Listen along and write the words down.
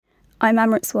I'm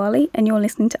Amrit Swali, and you're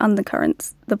listening to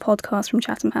Undercurrents, the podcast from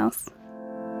Chatham House.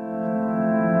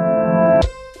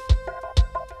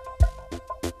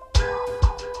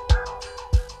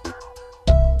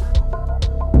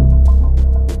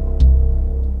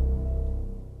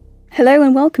 Hello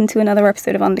and welcome to another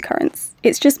episode of Undercurrents.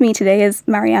 It's just me today as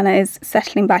Mariana is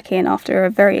settling back in after a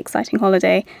very exciting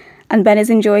holiday, and Ben is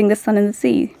enjoying the sun and the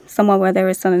sea, somewhere where there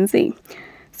is sun and sea,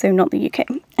 so not the UK.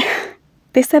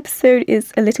 This episode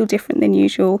is a little different than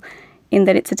usual in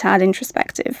that it's a tad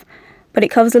introspective, but it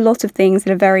covers a lot of things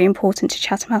that are very important to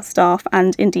Chatham House staff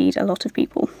and indeed a lot of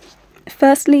people.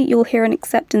 Firstly, you'll hear an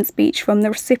acceptance speech from the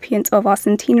recipient of our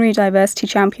Centenary Diversity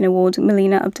Champion Award,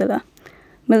 Melina Abdullah.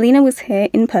 Melina was here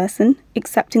in person,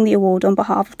 accepting the award on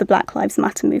behalf of the Black Lives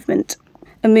Matter movement,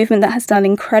 a movement that has done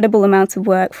incredible amounts of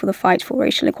work for the fight for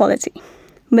racial equality.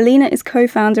 Melina is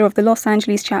co-founder of the Los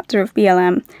Angeles chapter of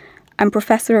BLM and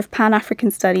Professor of Pan-African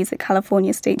Studies at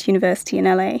California State University in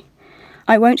LA.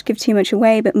 I won't give too much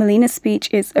away, but Melina's speech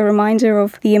is a reminder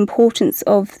of the importance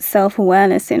of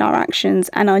self-awareness in our actions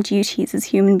and our duties as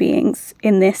human beings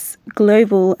in this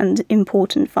global and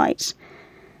important fight.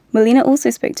 Melina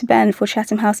also spoke to Ben for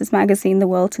Chatham House's magazine The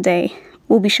World Today.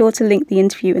 We'll be sure to link the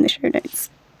interview in the show notes.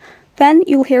 Then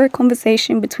you'll hear a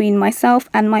conversation between myself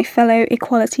and my fellow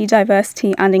Equality,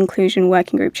 Diversity and Inclusion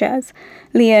Working Group chairs,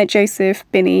 Leah, Joseph,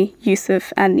 Binny,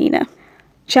 Yusuf and Nina.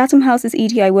 Chatham House's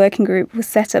EDI working group was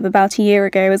set up about a year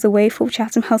ago as a way for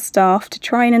Chatham House staff to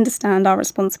try and understand our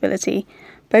responsibility,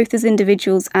 both as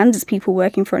individuals and as people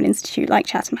working for an institute like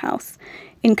Chatham House,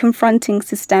 in confronting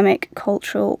systemic,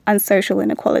 cultural and social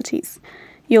inequalities.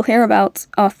 You'll hear about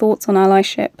our thoughts on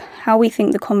allyship, how we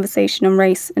think the conversation on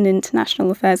race and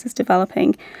international affairs is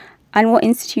developing, and what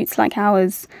institutes like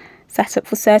ours, set up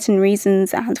for certain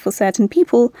reasons and for certain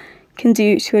people, can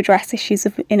do to address issues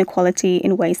of inequality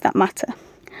in ways that matter.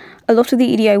 A lot of the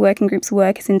EDI working group's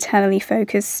work is internally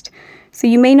focused, so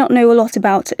you may not know a lot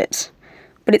about it,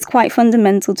 but it's quite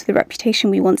fundamental to the reputation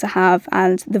we want to have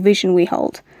and the vision we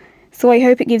hold. So I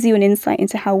hope it gives you an insight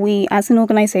into how we, as an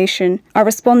organisation, are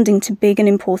responding to big and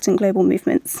important global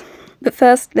movements. But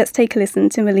first, let's take a listen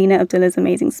to Melina Abdullah's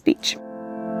amazing speech.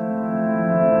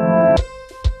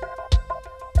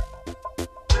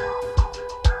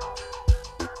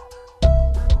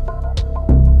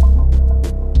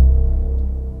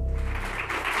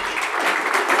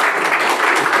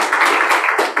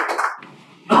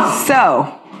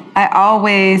 So, I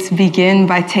always begin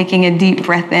by taking a deep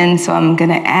breath in, so I'm going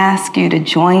to ask you to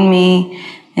join me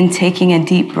in taking a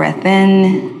deep breath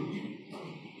in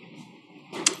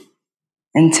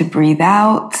and to breathe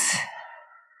out.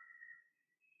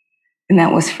 And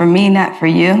that was for me, not for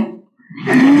you.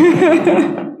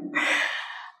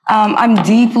 I'm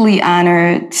deeply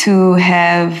honored to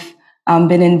have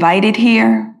been invited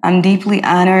here. I'm deeply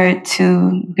honored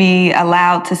to be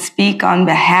allowed to speak on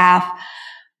behalf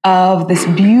of this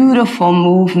beautiful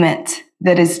movement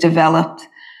that is developed.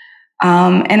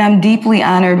 And I'm deeply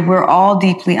honored, we're all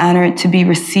deeply honored to be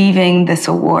receiving this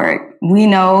award. We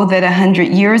know that 100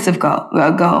 years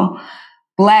ago,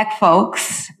 Black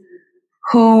folks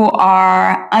who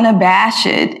are unabashed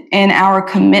in our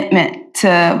commitment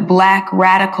to Black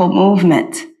radical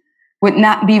movement would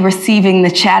not be receiving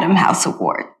the Chatham House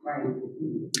Award.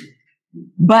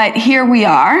 But here we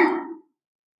are,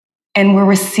 and we're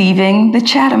receiving the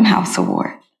Chatham House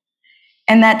Award.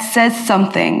 And that says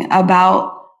something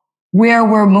about where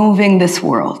we're moving this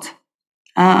world.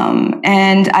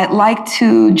 And I'd like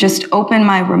to just open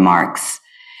my remarks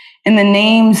in the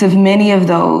names of many of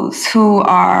those who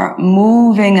are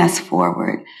moving us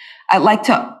forward. I'd like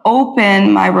to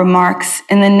open my remarks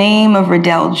in the name of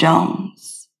Riddell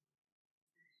Jones,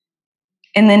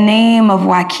 in the name of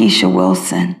Waukesha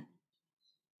Wilson,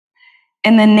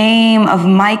 in the name of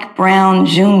Mike Brown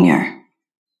Jr.,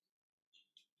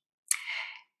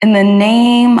 in the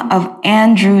name of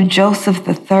Andrew Joseph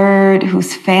III,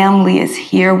 whose family is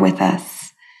here with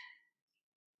us.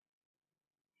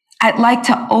 I'd like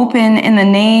to open in the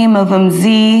name of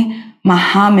Mzee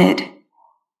Muhammad,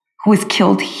 who was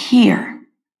killed here,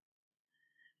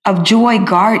 of Joy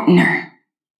Gardner.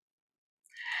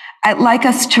 I'd like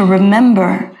us to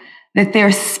remember that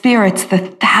their spirits, the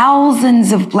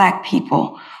thousands of Black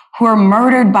people who are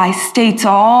murdered by states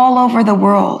all over the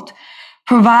world,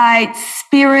 provide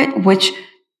spirit which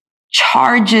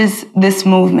charges this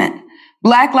movement.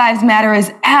 Black Lives Matter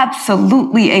is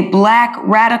absolutely a Black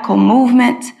radical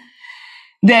movement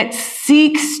that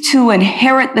seeks to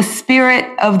inherit the spirit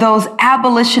of those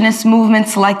abolitionist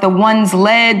movements like the ones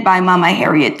led by Mama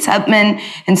Harriet Tubman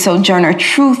and Sojourner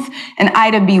Truth and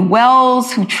Ida B.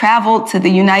 Wells, who traveled to the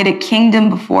United Kingdom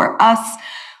before us,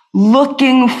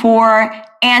 looking for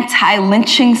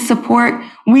anti-lynching support,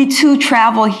 we too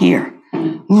travel here,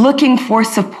 looking for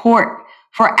support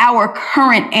for our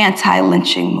current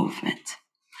anti-lynching movement.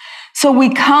 So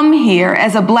we come here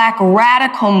as a Black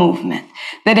radical movement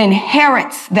that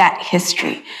inherits that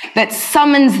history, that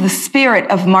summons the spirit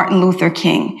of Martin Luther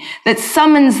King, that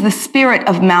summons the spirit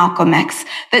of Malcolm X,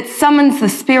 that summons the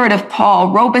spirit of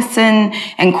Paul Robeson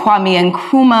and Kwame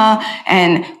Nkrumah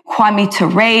and Kwame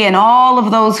Ture and all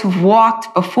of those who've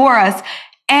walked before us,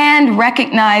 and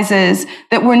recognizes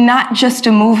that we're not just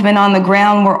a movement on the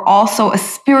ground, we're also a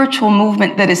spiritual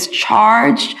movement that is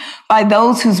charged by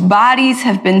those whose bodies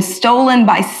have been stolen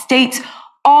by states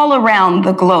all around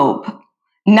the globe,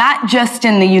 not just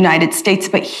in the United States,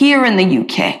 but here in the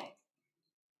UK.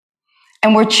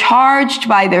 And we're charged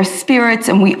by their spirits,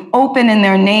 and we open in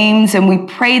their names, and we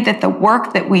pray that the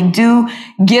work that we do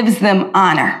gives them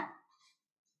honor.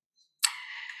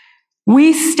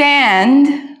 We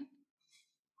stand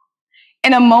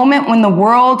in a moment when the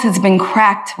world has been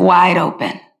cracked wide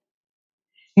open.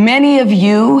 Many of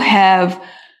you have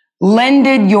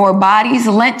lent your bodies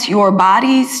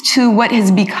to what has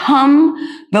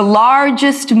become the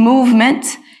largest movement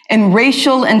in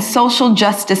racial and social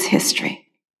justice history.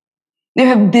 There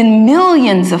have been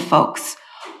millions of folks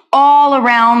all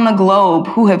around the globe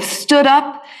who have stood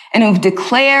up and who've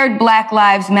declared Black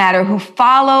Lives Matter, who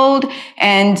followed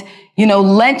and,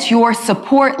 lent your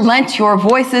support, lent your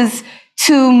voices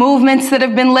to movements that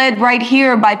have been led right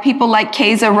here by people like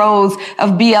Keza Rose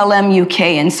of BLM UK.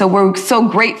 And so we're so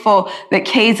grateful that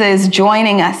Keza is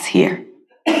joining us here.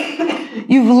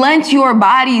 You've lent your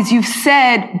bodies. You've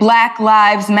said Black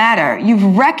Lives Matter.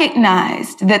 You've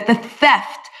recognized that the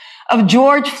theft of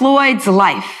George Floyd's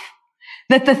life,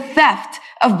 that the theft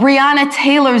of Breonna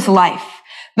Taylor's life,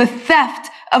 the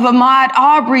theft of Ahmaud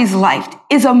Arbery's life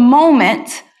is a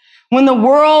moment when the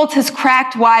world has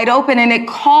cracked wide open and it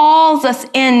calls us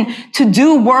in to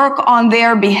do work on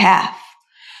their behalf.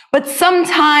 But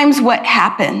sometimes what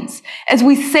happens, as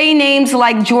we say names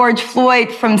like George Floyd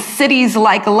from cities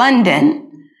like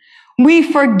London, we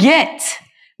forget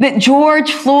that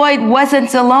George Floyd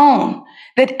wasn't alone.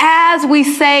 That as we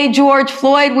say George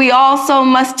Floyd, we also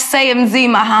must say MZ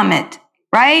Muhammad,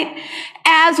 right?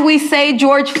 As we say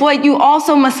George Floyd, you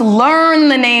also must learn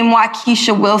the name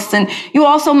Waukesha Wilson. You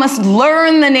also must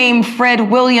learn the name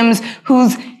Fred Williams,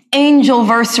 whose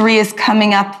angelversary is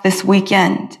coming up this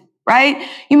weekend, right?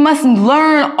 You must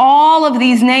learn all of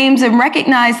these names and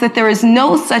recognize that there is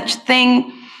no such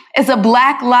thing as a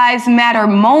Black Lives Matter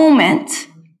moment.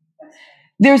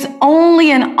 There's only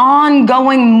an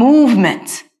ongoing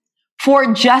movement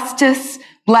for justice,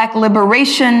 Black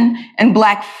liberation, and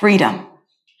Black freedom.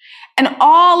 And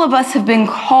all of us have been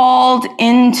called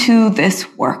into this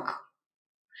work.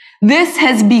 This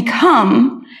has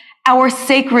become our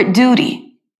sacred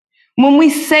duty. When we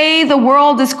say the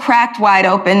world is cracked wide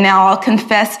open, now I'll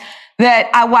confess that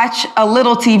I watch a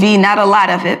little TV, not a lot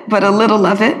of it, but a little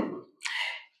of it.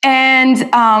 And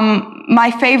my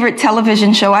favorite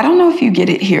television show, I don't know if you get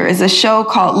it here, is a show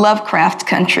called Lovecraft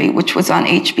Country, which was on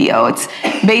HBO. It's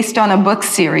based on a book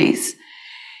series.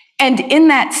 And in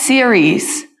that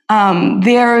series,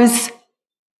 there's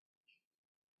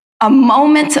a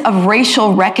moment of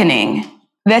racial reckoning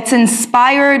that's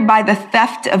inspired by the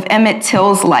theft of Emmett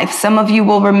Till's life. Some of you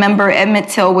will remember Emmett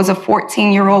Till was a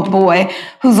 14-year-old boy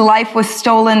whose life was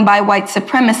stolen by white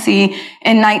supremacy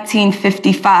in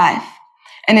 1955.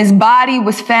 And his body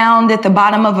was found at the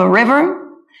bottom of a river,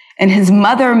 and his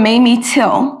mother, Mamie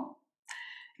Till,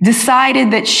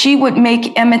 decided that she would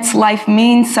make Emmett's life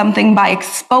mean something by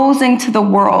exposing to the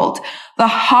world the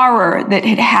horror that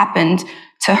had happened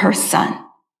to her son.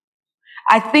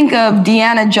 I think of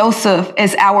Deanna Joseph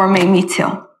as our Mamie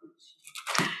Till,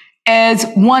 as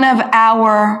one of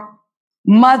our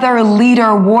mother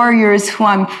leader warriors who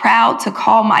I'm proud to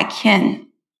call my kin,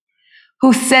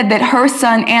 who said that her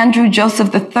son, Andrew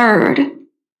Joseph III,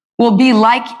 will be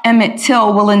like Emmett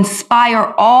Till, will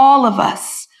inspire all of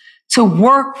us to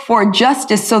work for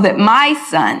justice so that my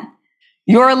son,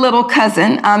 your little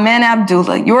cousin, Amen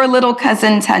Abdullah, your little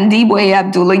cousin, Tandibwe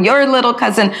Abdullah, your little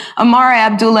cousin, Amara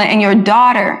Abdullah, and your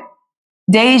daughter,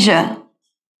 Deja,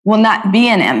 will not be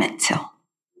an Emmett Till.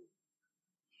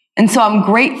 And so I'm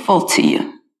grateful to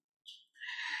you.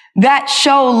 That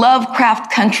show,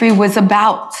 Lovecraft Country, was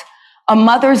about a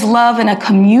mother's love and a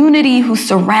community who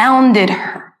surrounded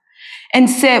her and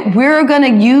said, we're going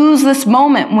to use this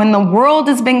moment when the world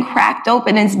has been cracked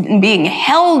open and is being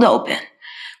held open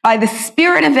by the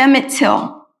spirit of Emmett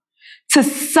Till to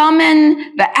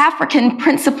summon the African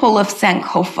principle of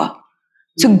Sankofa,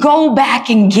 to go back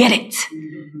and get it,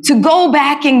 to go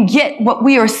back and get what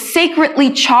we are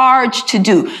sacredly charged to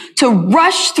do, to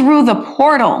rush through the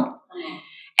portal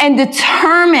and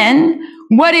determine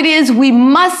what it is we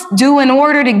must do in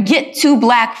order to get to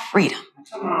Black freedom.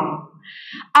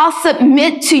 I'll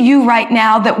submit to you right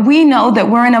now that we know that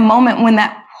we're in a moment when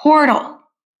that portal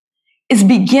is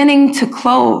beginning to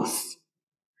close.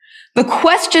 The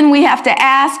question we have to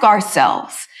ask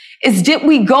ourselves is, did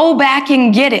we go back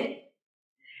and get it?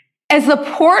 As the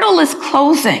portal is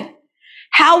closing,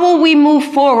 how will we move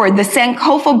forward? The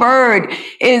Sankofa bird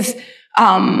is,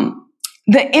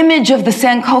 the image of the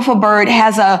Sankofa bird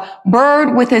has a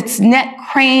bird with its neck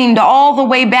craned all the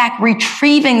way back,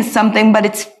 retrieving something, but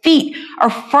its feet are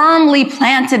firmly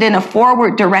planted in a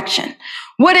forward direction.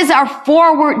 What is our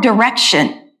forward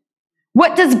direction?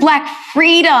 What does Black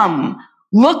freedom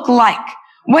look like?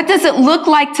 What does it look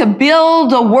like to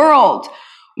build a world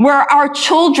where our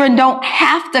children don't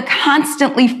have to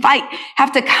constantly fight,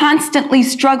 have to constantly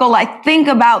struggle? I think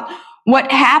about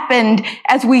what happened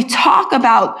as we talk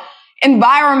about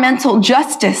environmental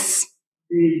justice,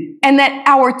 and that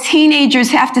our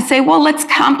teenagers have to say, well, let's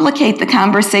complicate the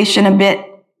conversation a bit.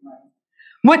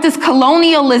 What does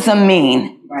colonialism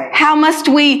mean? How must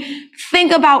we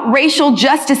think about racial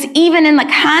justice even in the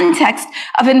context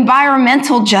of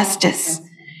environmental justice?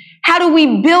 How do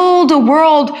we build a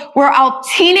world where our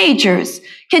teenagers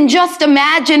can just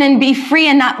imagine and be free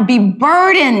and not be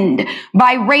burdened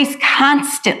by race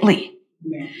constantly?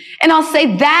 And I'll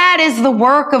say that is the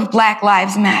work of Black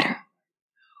Lives Matter.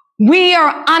 We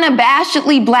are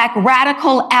unabashedly Black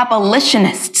radical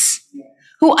abolitionists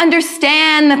who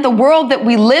understand that the world that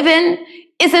we live in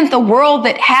isn't the world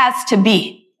that has to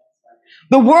be.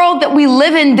 The world that we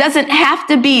live in doesn't have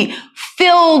to be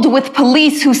filled with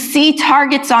police who see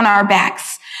targets on our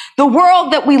backs. The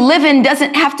world that we live in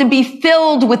doesn't have to be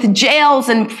filled with jails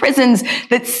and prisons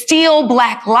that steal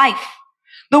Black life.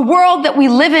 The world that we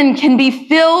live in can be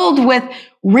filled with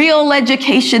real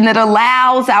education that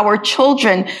allows our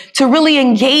children to really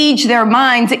engage their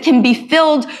minds. It can be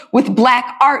filled with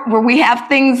Black art where we have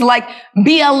things like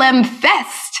BLM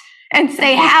Fest and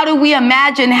say, how do we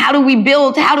imagine? How do we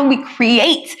build? How do we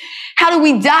create? How do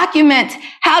we document?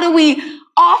 How do we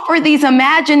offer these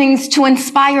imaginings to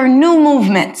inspire new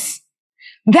movements?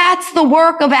 That's the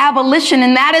work of abolition,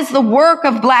 and that is the work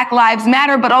of Black Lives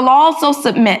Matter. But I'll also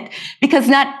submit, because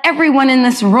not everyone in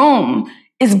this room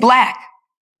is Black,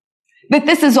 that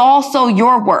this is also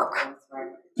your work.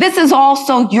 This is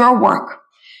also your work.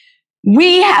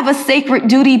 We have a sacred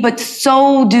duty, but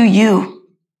so do you.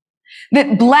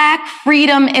 That Black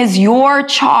freedom is your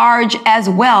charge as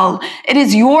well. It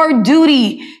is your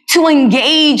duty to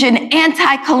engage in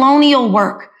anti-colonial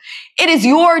work. It is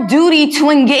your duty to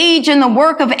engage in the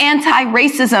work of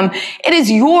anti-racism. It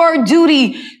is your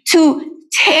duty to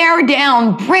tear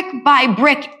down brick by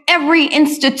brick every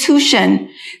institution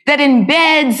that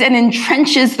embeds and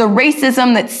entrenches the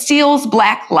racism that steals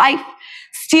Black life,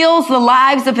 steals the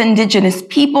lives of Indigenous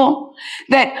people,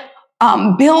 that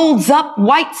builds up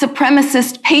white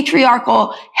supremacist,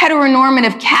 patriarchal,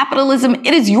 heteronormative capitalism.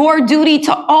 It is your duty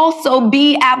to also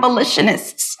be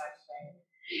abolitionists.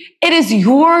 It is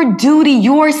your duty,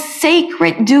 your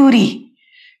sacred duty,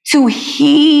 to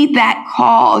heed that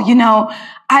call. You know,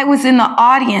 I was in the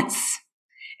audience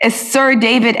as Sir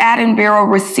David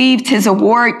Attenborough received his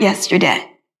award yesterday.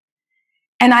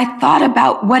 And I thought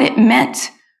about what it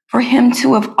meant for him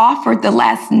to have offered the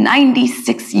last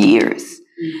 96 years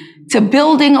to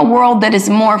building a world that is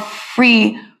more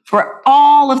free for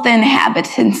all of the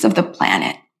inhabitants of the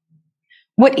planet.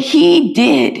 What he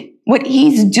did, what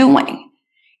he's doing,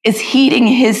 is heeding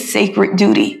his sacred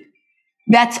duty.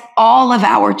 That's all of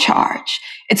our charge.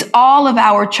 It's all of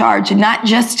our charge, not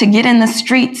just to get in the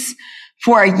streets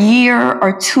for a year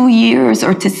or 2 years,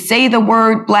 or to say the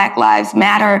word Black Lives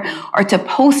Matter, or to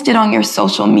post it on your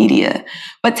social media,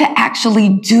 but to actually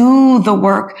do the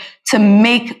work to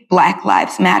make Black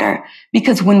Lives Matter.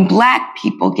 Because when Black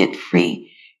people get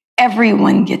free,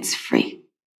 everyone gets free.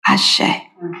 Ashe.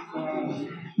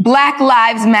 Black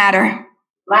Lives Matter.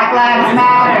 Black Lives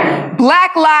Matter.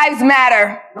 Black Lives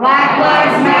Matter. Black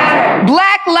Lives Matter.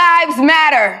 Black Lives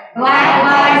Matter. Black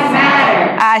Lives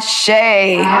Matter. Ashe.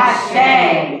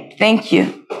 Ashe. Thank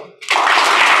you.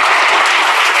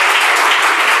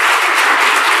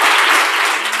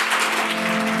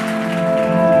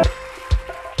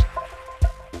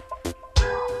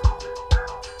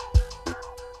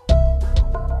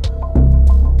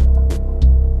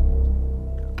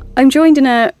 I'm joined in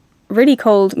a really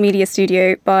cold media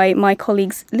studio by my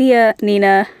colleagues Leah,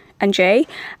 Nina and Jay,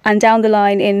 and down the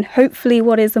line in hopefully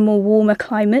what is a more warmer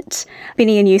climate,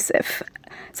 Binny and Yusuf.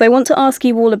 So I want to ask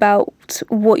you all about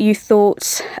what you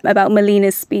thought about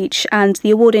Melina's speech and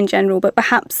the award in general, but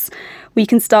perhaps we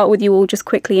can start with you all just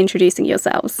quickly introducing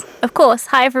yourselves. Of course.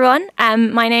 Hi, everyone.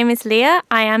 My name is Leah.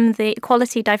 I am the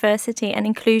Equality, Diversity and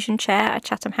Inclusion Chair at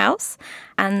Chatham House,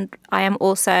 and I am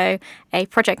also a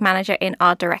project manager in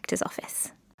our director's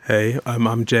office. Hey,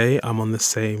 I'm Jay. I'm on the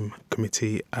same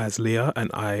committee as Leah, and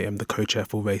I am the co-chair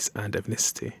for race and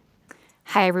ethnicity.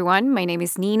 Hi, everyone. My name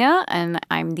is Nina, and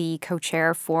I'm the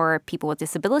co-chair for people with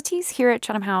disabilities here at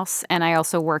Chatham House, and I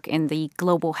also work in the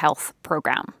Global Health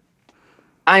Program.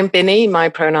 I'm Binny. My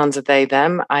pronouns are they,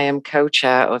 them. I am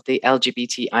co-chair of the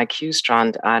LGBTIQ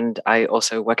strand, and I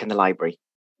also work in the library.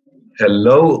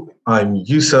 Hello, I'm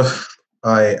Yusuf.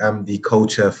 I am the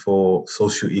co-chair for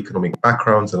socioeconomic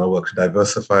backgrounds, and I work to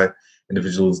diversify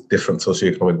individuals' different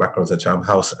socioeconomic backgrounds at Chatham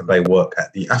House, and I work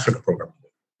at the Africa program.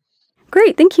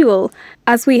 Great, thank you all.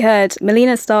 As we heard,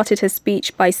 Melina started her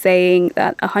speech by saying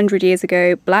that 100 years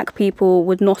ago, Black people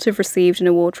would not have received an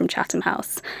award from Chatham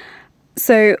House.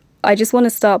 So I just want to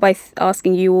start by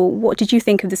asking you all, what did you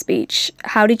think of the speech?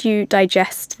 How did you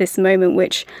digest this moment,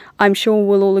 which I'm sure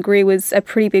we'll all agree was a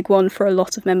pretty big one for a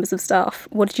lot of members of staff?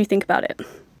 What did you think about it?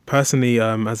 Personally,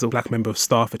 as a Black member of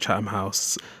staff at Chatham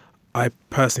House, I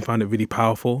personally found it really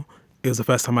powerful. It was the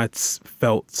first time I'd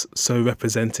felt so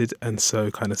represented and so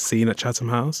kind of seen at Chatham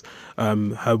House.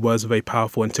 Her words were very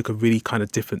powerful and took a really kind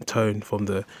of different tone from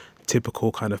the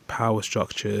typical kind of power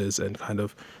structures and kind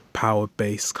of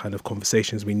power-based kind of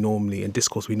conversations we normally and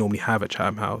discourse we normally have at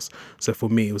Chatham House. So for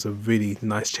me, it was a really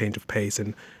nice change of pace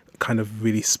and kind of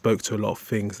really spoke to a lot of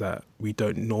things that we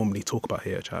don't normally talk about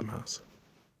here at Chatham House.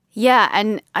 Yeah,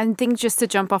 and I think just to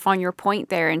jump off on your point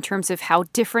there in terms of how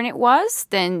different it was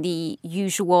than the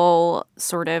usual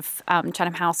sort of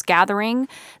Chatham House gathering,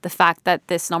 the fact that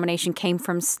this nomination came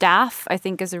from staff, I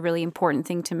think is a really important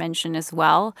thing to mention as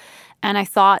well. And I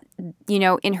thought, you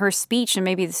know, in her speech, and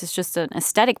maybe this is just an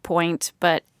aesthetic point,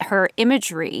 but her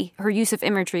imagery, her use of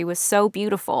imagery was so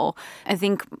beautiful. I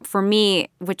think for me,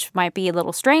 which might be a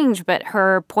little strange, but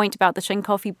her point about the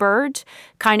Shinkofi bird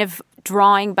kind of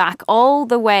drawing back all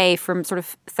the way from sort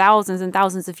of thousands and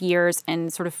thousands of years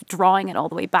and sort of drawing it all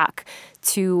the way back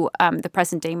to the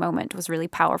present day moment was really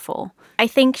powerful. I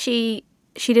think she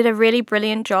did a really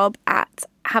brilliant job at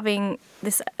having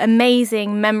this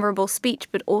amazing, memorable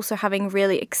speech, but also having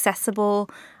really accessible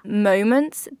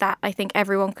moments that I think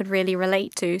everyone could really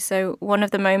relate to. So one of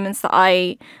the moments that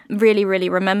I really, really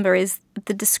remember is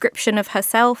the description of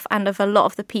herself and of a lot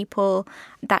of the people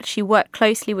that she worked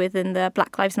closely with in the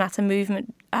Black Lives Matter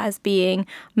movement as being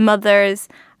mothers,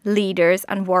 leaders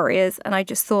and warriors. And I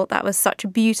just thought that was such a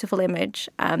beautiful image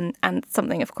and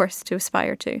something, of course, to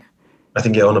aspire to. I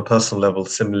think, yeah, on a personal level,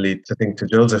 similarly to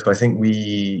Joseph, I think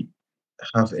we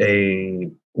have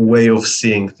a way of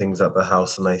seeing things at the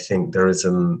house, and I think there is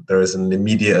an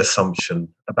immediate assumption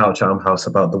about Chatham House,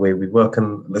 about the way we work,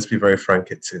 and let's be very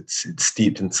frank, it's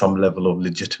steeped in some level of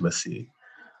legitimacy.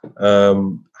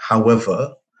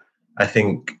 However, I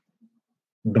think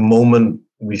the moment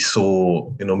we saw,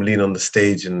 Melina on the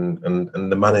stage and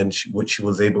the manner in which she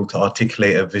was able to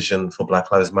articulate a vision for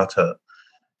Black Lives Matter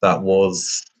that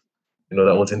was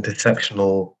that was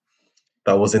intersectional,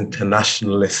 that was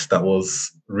internationalist, that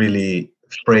was really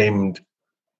framed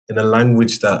in a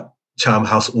language that Chatham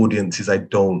House audiences, I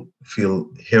don't feel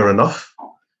hear enough.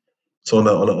 So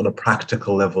on a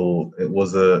practical level, it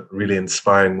was a really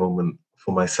inspiring moment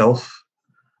for myself.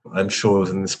 I'm sure it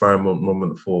was an inspiring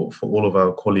moment for all of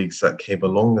our colleagues that came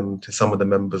along and to some of the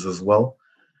members as well.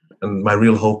 And my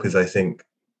real hope is, I think,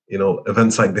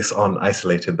 events like this aren't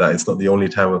isolated, that it's not the only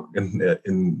time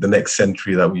in the next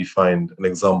century that we find an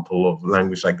example of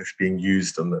language like this being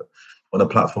used on a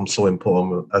platform so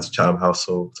important as Chatham House.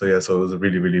 So it was a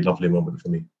really, really lovely moment for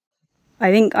me.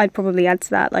 I think I'd probably add to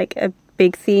that, like, a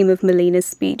big theme of Melina's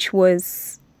speech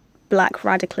was Black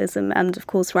radicalism, and of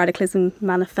course radicalism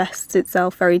manifests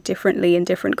itself very differently in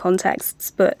different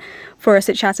contexts, but for us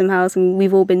at Chatham House, and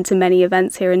we've all been to many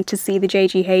events here, and to see the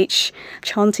JGH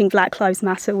chanting Black Lives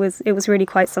Matter was really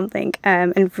quite something,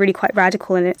 and really quite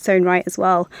radical in its own right as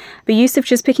well. But Yusuf,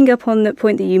 just picking up on the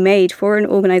point that you made, for an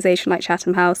organisation like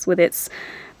Chatham House with its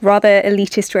rather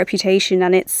elitist reputation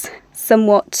and its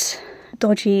somewhat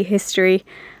dodgy history,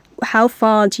 how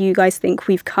far do you guys think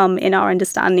we've come in our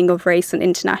understanding of race and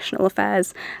international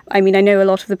affairs? I mean, I know a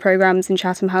lot of the programmes in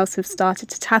Chatham House have started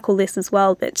to tackle this as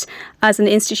well, but as an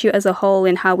institute as a whole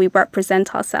in how we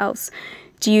represent ourselves,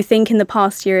 do you think in the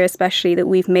past year especially that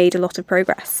we've made a lot of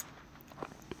progress?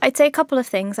 I'd say a couple of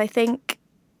things. I think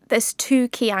there's two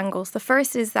key angles. The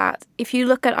first is that if you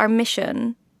look at our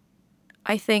mission,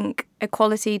 I think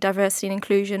equality, diversity and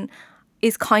inclusion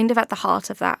is kind of at the heart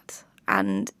of that.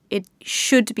 And it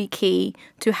should be key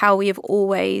to how we have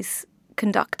always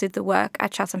conducted the work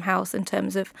at Chatham House in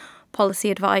terms of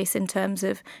policy advice, in terms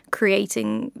of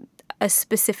creating a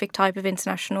specific type of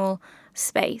international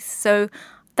space. So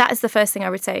that is the first thing I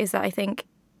would say, is that I think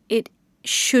it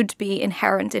should be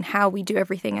inherent in how we do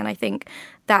everything. And I think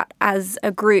that as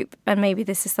a group, and maybe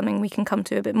this is something we can come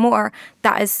to a bit more,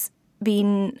 that has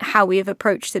been how we have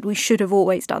approached it. We should have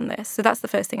always done this. So that's the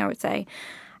first thing I would say.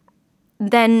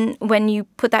 Then when you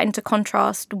put that into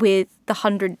contrast with the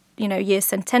 100-year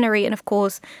centenary, and of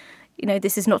course,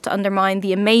 this is not to undermine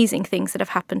the amazing things that have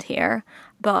happened here,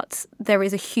 but there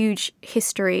is a huge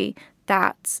history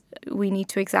that we need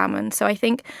to examine. So I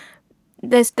think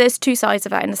there's two sides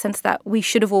of that, in the sense that we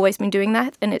should have always been doing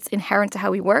that and it's inherent to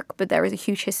how we work, but there is a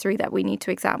huge history that we need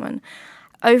to examine.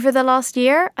 Over the last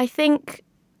year, I think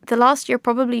the last year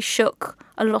probably shook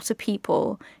a lot of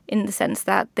people, in the sense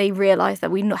that they realised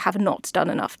that we have not done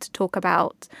enough to talk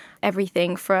about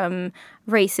everything from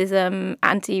racism,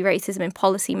 anti-racism in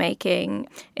policy making,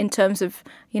 in terms of,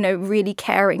 really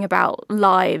caring about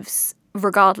lives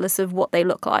regardless of what they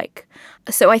look like.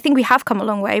 So I think we have come a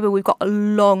long way, but we've got a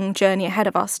long journey ahead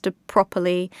of us to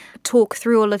properly talk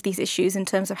through all of these issues in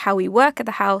terms of how we work at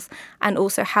the House, and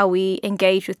also how we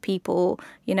engage with people,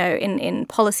 in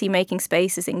policy-making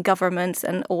spaces, in governments,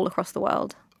 and all across the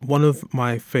world. One of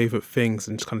my favourite things,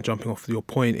 and just kind of jumping off your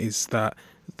point, is that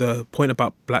the point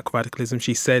about black radicalism,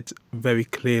 she said very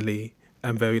clearly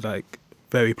and very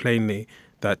plainly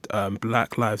that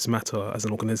Black Lives Matter as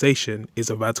an organisation is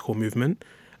a radical movement.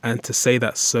 And to say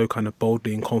that so kind of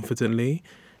boldly and confidently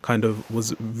kind of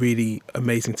was really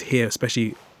amazing to hear,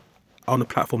 especially on a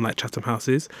platform like Chatham House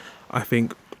is. I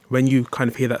think when you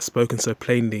kind of hear that spoken so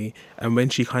plainly, and when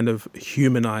she kind of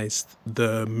humanized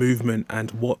the movement and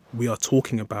what we are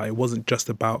talking about, it wasn't just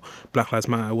about Black Lives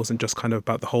Matter, it wasn't just kind of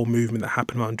about the whole movement that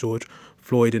happened around George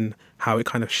Floyd and how it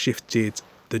kind of shifted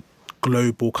the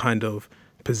global kind of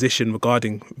position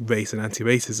regarding race and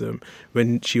anti-racism.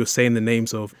 When she was saying the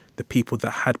names of the people that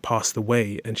had passed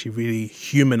away, and she really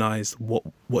humanized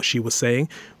what she was saying,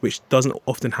 which doesn't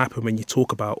often happen when you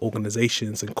talk about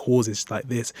organizations and causes like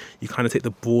this. You kind of take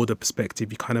the broader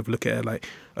perspective. You kind of look at it like,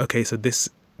 okay, so this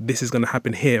is going to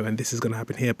happen here and this is going to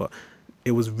happen here, but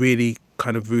it was really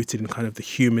kind of rooted in kind of the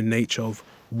human nature of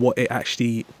what it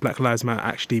actually, Black Lives Matter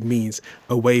actually means,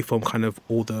 away from kind of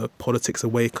all the politics,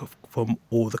 away from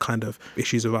all the kind of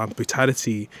issues around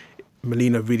brutality.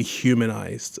 Melina really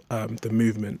humanized the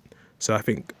movement. So I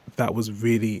think that was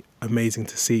really amazing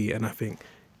to see. And I think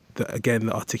that, again,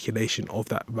 the articulation of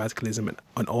that radicalism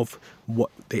and of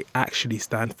what they actually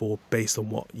stand for based on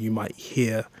what you might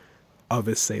hear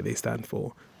others say they stand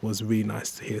for was really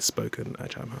nice to hear spoken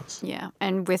at Chatham House. Yeah,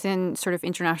 and within sort of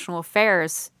international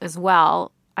affairs as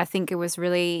well, I think it was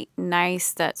really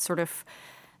nice that sort of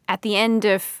at the end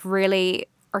of really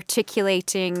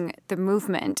articulating the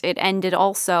movement, it ended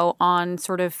also on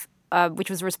sort of, which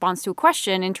was a response to a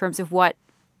question in terms of what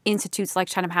institutes like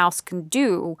Chatham House can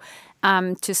do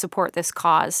to support this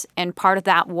cause. And part of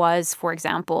that was, for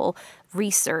example,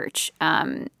 research.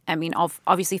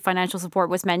 Obviously financial support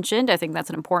was mentioned. I think that's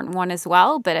an important one as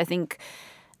well. But I think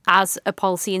as a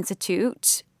policy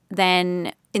institute,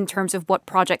 then in terms of what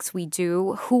projects we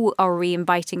do, who are we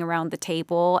inviting around the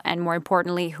table, and more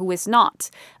importantly, who is not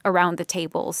around the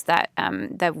tables that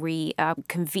we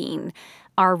convene,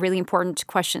 are really important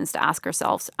questions to ask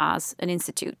ourselves as an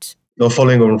institute.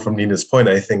 Following on from Nina's point,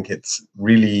 I think it's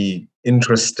really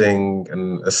interesting,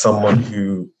 and as someone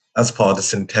who, as part of the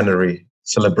centenary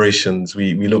celebrations,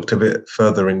 we looked a bit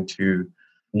further into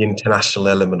the international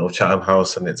element of Chatham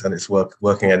House and its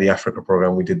working at the Africa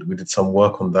program. We did some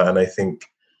work on that, and I think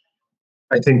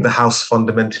the house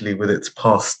fundamentally, with its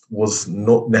past, was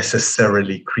not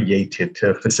necessarily created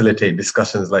to facilitate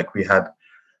discussions like we had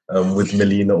with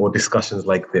Melina, or discussions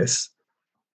like this.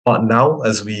 But now,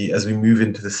 as we move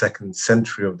into the second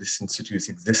century of this institute's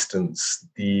existence,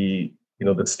 the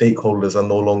stakeholders are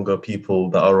no longer people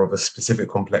that are of a specific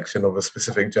complexion, of a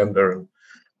specific gender, and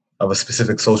of a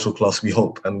specific social class. We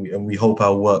hope, and we hope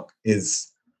our work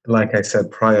is, like I said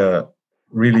prior,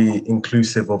 really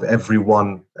inclusive of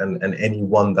everyone and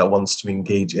anyone that wants to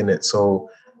engage in it. So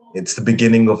it's the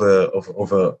beginning of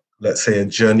a let's say a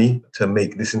journey to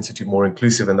make this institute more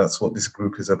inclusive, and that's what this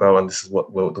group is about, and this is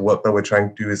what the work that we're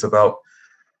trying to do is about.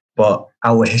 But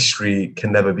our history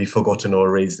can never be forgotten or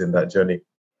erased in that journey.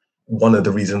 One of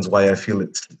the reasons why I feel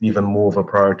it's even more of a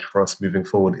priority for us moving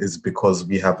forward is because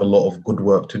we have a lot of good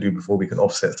work to do before we can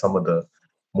offset some of the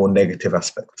more negative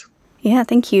aspects. Yeah,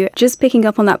 thank you. Just picking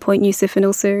up on that point, Yusuf, and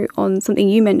also on something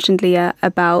you mentioned, Leah,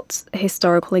 about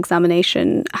historical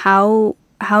examination, how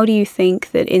do you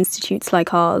think that institutes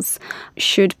like ours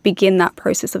should begin that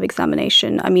process of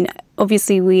examination? I mean,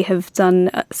 obviously we have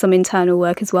done some internal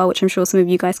work as well, which I'm sure some of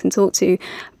you guys can talk to,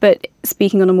 but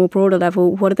speaking on a more broader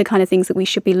level, what are the kind of things that we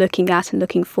should be looking at and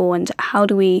looking for, and how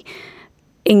do we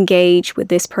engage with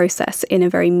this process in a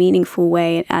very meaningful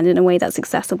way and in a way that's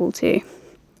accessible too?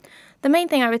 The main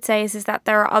thing I would say is that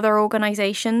there are other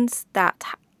organisations that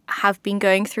have been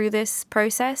going through this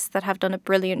process that have done a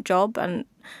brilliant job, and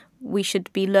we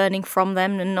should be learning from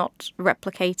them and not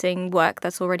replicating work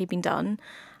that's already been done.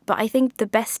 But I think the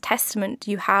best testament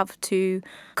you have to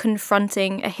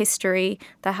confronting a history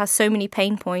that has so many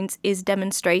pain points is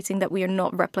demonstrating that we are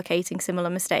not replicating similar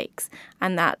mistakes,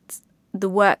 and that the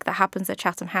work that happens at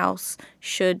Chatham House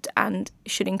should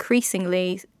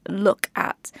increasingly look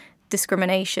at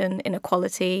discrimination,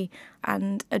 inequality,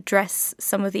 and address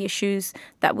some of the issues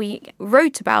that we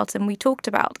wrote about and we talked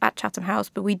about at Chatham House,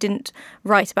 but we didn't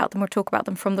write about them or talk about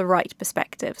them from the right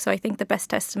perspective. So I think the best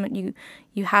testament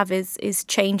you have is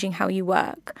changing how you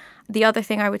work. The other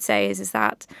thing I would say is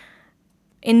that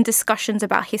in discussions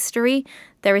about history,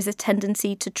 there is a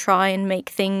tendency to try and make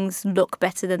things look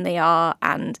better than they are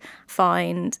and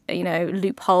find,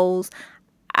 loopholes.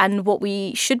 And what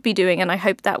we should be doing, and I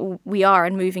hope that we are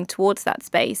and moving towards that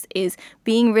space, is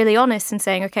being really honest and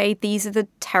saying, okay, these are the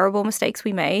terrible mistakes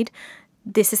we made.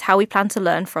 This is how we plan to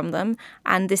learn from them.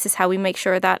 And this is how we make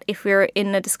sure that if we're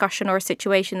in a discussion or a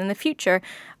situation in the future,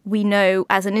 we know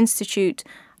as an institute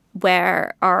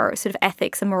where our sort of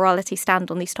ethics and morality stand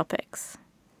on these topics.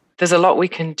 There's a lot we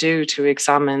can do to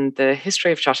examine the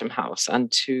history of Chatham House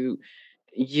and to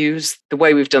use the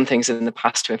way we've done things in the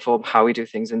past to inform how we do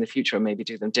things in the future and maybe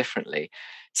do them differently.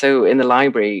 So in the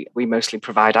library, we mostly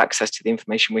provide access to the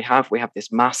information we have. We have this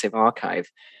massive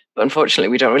archive, but unfortunately,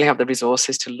 we don't really have the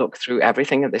resources to look through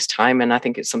everything at this time. And I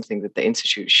think it's something that the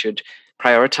Institute should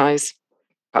prioritize,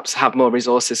 perhaps have more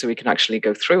resources so we can actually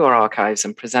go through our archives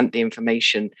and present the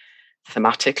information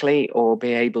thematically, or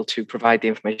be able to provide the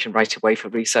information right away for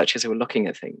researchers who are looking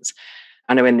at things.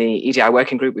 I know in the EDI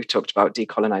working group, we've talked about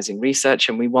decolonizing research,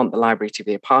 and we want the library to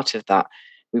be a part of that.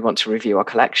 We want to review our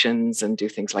collections and do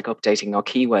things like updating our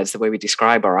keywords, the way we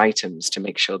describe our items, to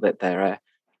make sure that they're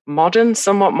modern,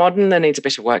 somewhat modern. There needs a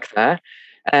bit of work there.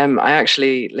 I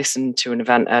actually listened to an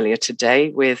event earlier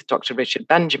today with Dr. Richard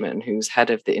Benjamin, who's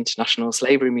head of the International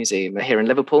Slavery Museum here in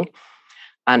Liverpool.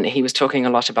 And he was talking a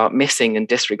lot about missing and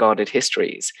disregarded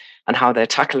histories and how they're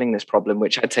tackling this problem,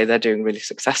 which I'd say they're doing really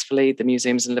successfully, the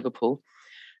museums in Liverpool.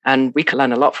 And we can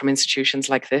learn a lot from institutions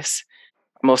like this.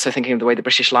 I'm also thinking of the way the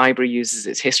British Library uses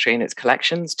its history and its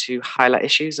collections to highlight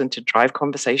issues and to drive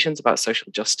conversations about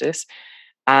social justice.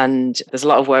 And there's a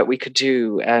lot of work we could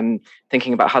do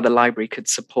thinking about how the library could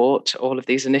support all of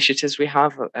these initiatives we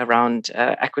have around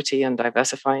equity and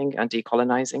diversifying and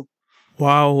decolonizing.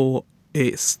 While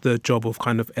it's the job of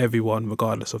kind of everyone,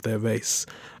 regardless of their race,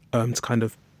 to kind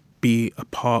of be a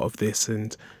part of this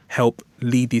and help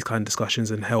lead these kind of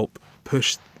discussions and help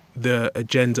push the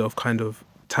agenda of kind of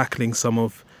tackling some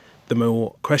of the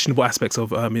more questionable aspects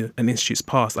of an institute's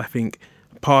past, I think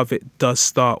part of it does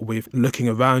start with looking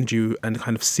around you and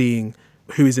kind of seeing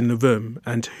who is in the room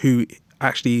and who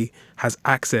actually has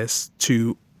access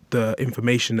to the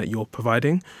information that you're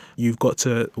providing. You've got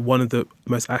to, one of the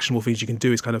most actionable things you can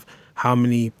do is kind of how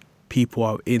many people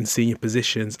are in senior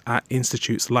positions at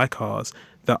institutes like ours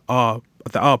that are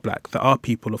black, that are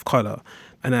people of colour,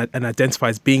 and identify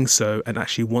as being so, and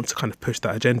actually want to kind of push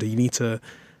that agenda. You need to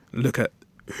look at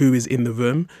who is in the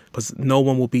room, because no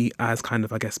one will be as kind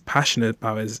of, I guess, passionate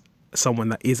about it as someone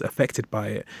that is affected by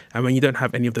it. And when you don't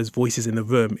have any of those voices in the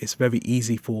room, it's very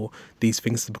easy for these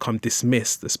things to become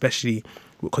dismissed, especially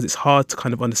because it's hard to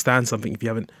kind of understand something if you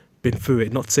haven't been through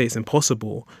it. Not to say it's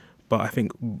impossible, but I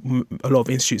think a lot of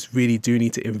institutes really do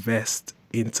need to invest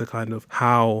into kind of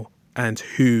how and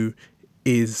who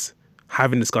is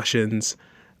having discussions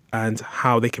and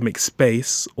how they can make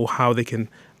space, or how they can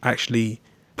actually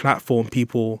platform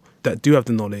people that do have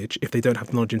the knowledge, if they don't have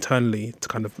the knowledge internally, to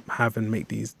kind of have and make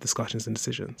these discussions and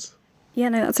decisions. Yeah,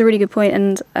 no, that's a really good point,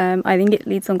 and I think it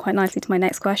leads on quite nicely to my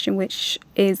next question, which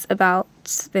is about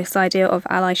this idea of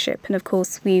allyship. And of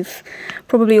course, we've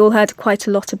probably all heard quite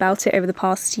a lot about it over the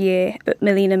past year, but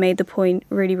Melina made the point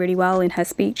really, really well in her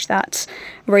speech that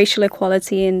racial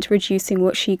equality and reducing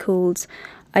what she called,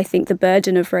 I think, the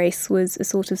burden of race was a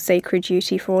sort of sacred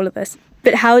duty for all of us.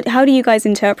 But how do you guys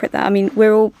interpret that? I mean,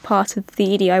 we're all part of the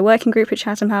EDI working group at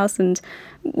Chatham House, and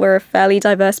we're a fairly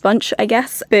diverse bunch, I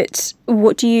guess. But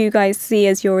what do you guys see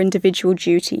as your individual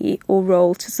duty or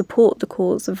role to support the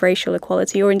cause of racial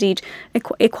equality, or indeed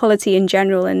equality in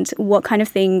general? And what kind of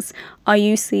things are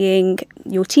you seeing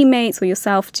your teammates or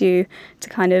yourself do to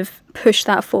kind of push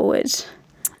that forward?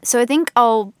 So I think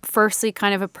I'll firstly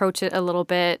kind of approach it a little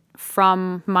bit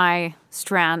from my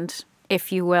strand,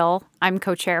 if you will. I'm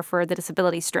co-chair for the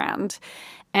disability strand.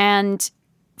 And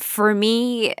for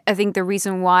me, I think the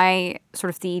reason why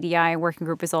sort of the EDI working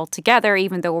group is all together,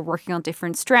 even though we're working on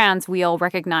different strands, we all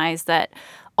recognize that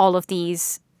all of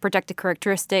these protected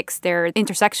characteristics, they're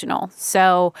intersectional.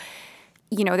 So,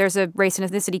 you know, there's a race and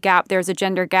ethnicity gap, there's a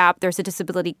gender gap, there's a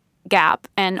disability gap,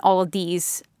 and all of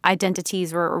these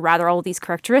identities, or rather all of these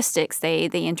characteristics, they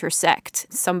intersect.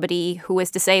 Somebody who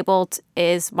is disabled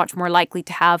is much more likely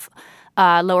to have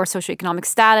lower socioeconomic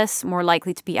status, more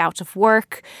likely to be out of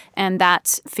work, and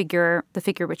that figure, the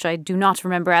figure which I do not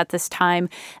remember at this time,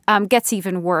 gets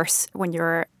even worse when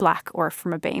you're Black or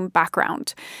from a BAME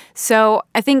background. So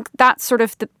I think that's sort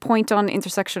of the point on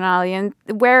intersectionality,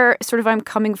 and where sort of I'm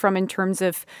coming from in terms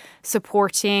of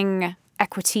supporting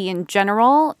equity in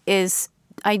general is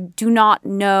I do not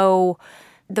know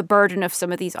the burden of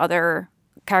some of these other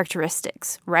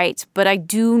characteristics, right? But I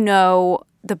do know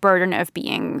the burden of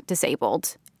being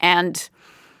disabled, and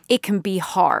it can be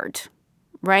hard,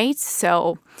 right?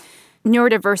 So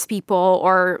neurodiverse people,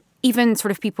 or even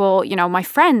sort of people, you know, my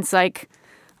friends, like,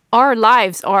 our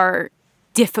lives are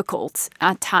difficult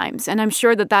at times. And I'm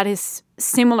sure that that is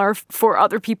similar for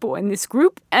other people in this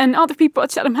group and other people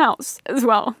at Chatham House as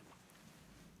well.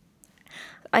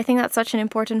 I think that's such an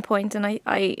important point, and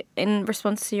I in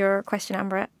response to your question,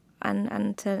 Amber,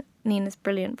 and to Nina's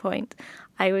brilliant point,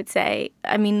 I would say,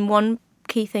 I mean, one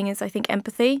key thing is, I think,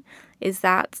 empathy, is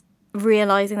that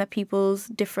realizing that people's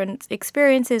different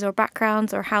experiences or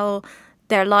backgrounds or how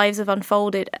their lives have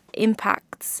unfolded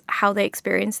impacts how they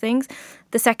experience things.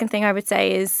 The second thing I would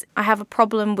say is I have a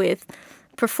problem with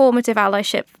performative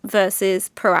allyship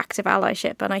versus proactive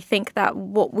allyship. And I think that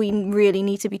what we really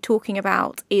need to be talking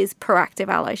about is proactive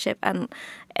allyship.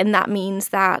 And that means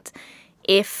that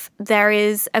if there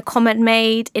is a comment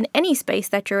made in any space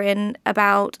that you're in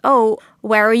about, oh,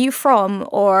 where are you from?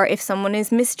 Or if someone is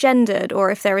misgendered,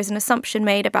 or if there is an assumption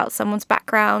made about someone's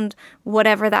background,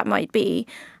 whatever that might be,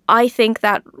 I think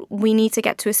that we need to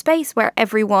get to a space where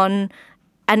everyone,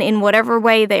 and in whatever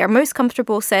way they are most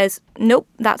comfortable, says, nope,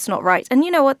 that's not right. And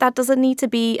you know what? That doesn't need to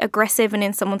be aggressive and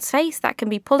in someone's face. That can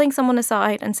be pulling someone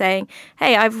aside and saying,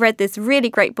 hey, I've read this really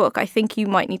great book. I think you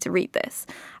might need to read this.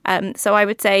 So I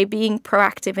would say being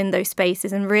proactive in those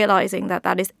spaces and realizing that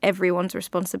that is everyone's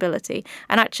responsibility.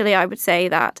 And actually, I would say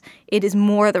that it is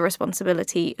more the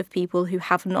responsibility of people who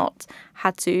have not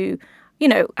had to, you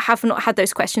know, have not had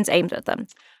those questions aimed at them.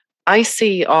 I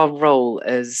see our role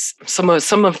as some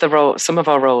of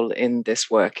our role in this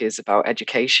work is about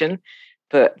education,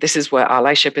 but this is where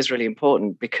allyship is really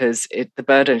important, because the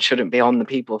burden shouldn't be on the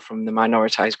people from the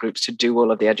minoritized groups to do all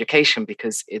of the education,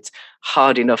 because it's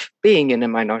hard enough being in a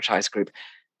minoritized group.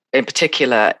 In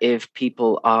particular, if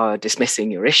people are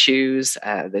dismissing your issues,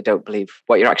 they don't believe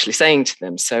what you're actually saying to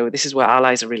them. So this is where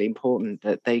allies are really important,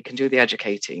 that they can do the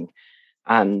educating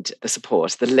and the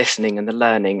support, the listening and the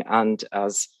learning, and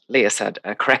as Leah said,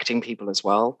 correcting people as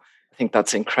well. I think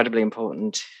that's incredibly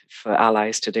important for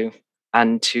allies to do,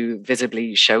 and to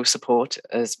visibly show support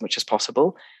as much as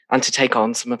possible and to take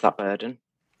on some of that burden.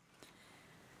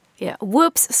 Yeah.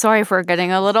 Whoops. Sorry for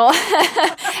getting a little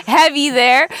heavy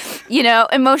there. You know,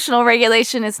 emotional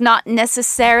regulation is not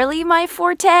necessarily my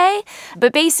forte,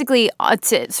 but basically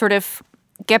to sort of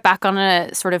get back on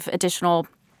a sort of additional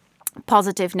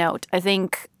positive note, I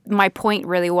think my point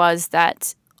really was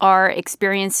that our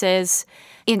experiences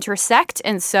intersect.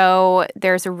 And so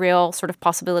there's a real sort of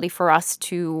possibility for us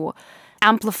to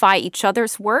amplify each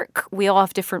other's work. We all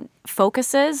have different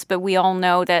focuses, but we all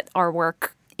know that our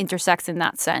work intersects in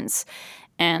that sense.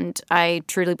 And I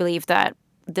truly believe that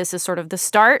this is sort of the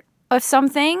start of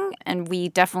something. And we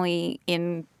definitely,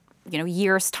 in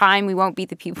years' time, we won't be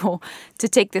the people to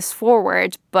take this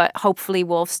forward, but hopefully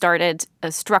we'll have started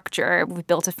a structure, we've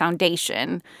built a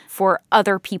foundation for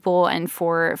other people and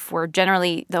for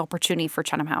generally the opportunity for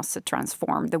Chatham House to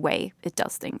transform the way it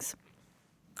does things.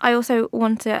 I also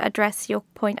want to address your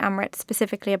point, Amrit,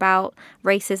 specifically about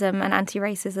racism and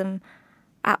anti-racism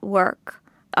at work.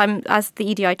 As the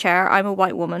EDI chair, I'm a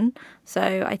white woman,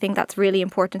 so I think that's really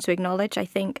important to acknowledge. I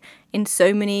think in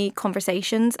so many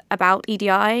conversations about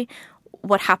EDI,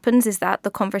 what happens is that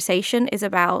the conversation is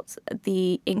about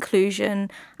the inclusion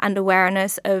and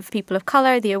awareness of people of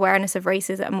colour, the awareness of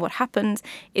racism. And what happens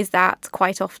is that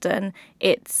quite often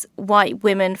it's white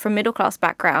women from middle class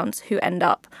backgrounds who end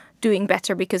up doing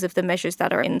better because of the measures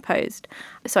that are imposed.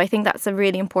 So I think that's a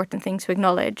really important thing to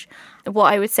acknowledge.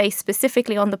 What I would say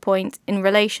specifically on the point in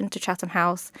relation to Chatham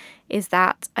House is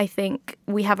that I think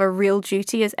we have a real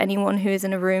duty as anyone who is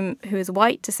in a room who is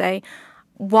white to say,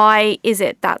 why is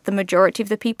it that the majority of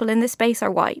the people in this space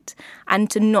are white? And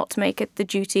to not make it the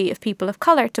duty of people of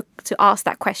colour to ask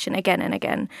that question again and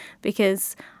again,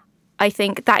 because I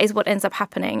think that is what ends up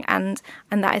happening, and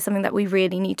that is something that we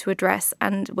really need to address.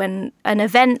 And when an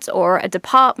event or a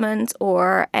department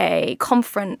or a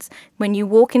conference, when you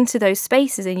walk into those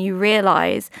spaces and you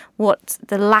realise what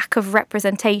the lack of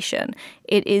representation,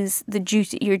 it is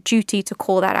your duty to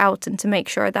call that out and to make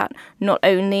sure that not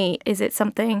only is it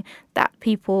something that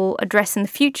people address in the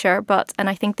future, but, and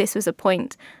I think this was a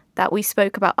point that we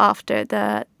spoke about after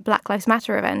the Black Lives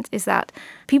Matter event, is that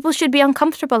people should be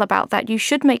uncomfortable about that. You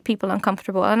should make people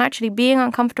uncomfortable. And actually being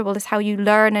uncomfortable is how you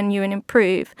learn and you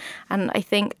improve. And I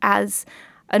think as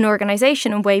an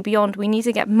organisation and way beyond, we need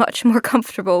to get much more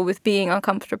comfortable with being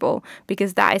uncomfortable,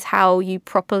 because that is how you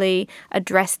properly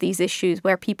address these issues,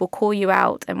 where people call you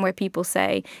out and where people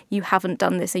say, you haven't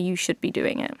done this and you should be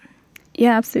doing it.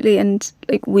 Yeah, absolutely. And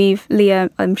like Leah,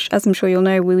 as I'm sure you'll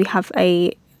know, we have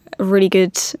a really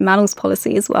good manners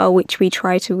policy as well, which we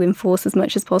try to enforce as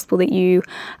much as possible, that you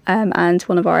and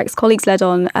one of our ex-colleagues led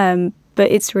on.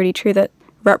 But it's really true that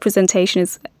representation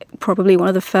is probably one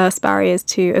of the first barriers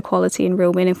to equality and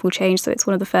real meaningful change. So it's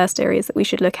one of the first areas that we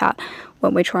should look at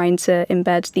when we're trying to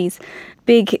embed these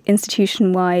big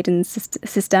institution-wide and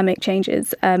systemic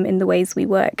changes in the ways we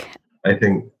work. I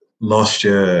think last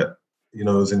year, it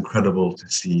was incredible to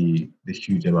see the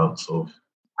huge amounts of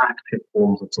active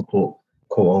forms of support,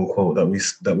 quote unquote,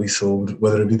 that we saw,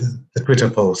 whether it be the Twitter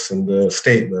posts and the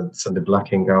statements and the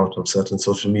blacking out of certain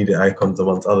social media icons,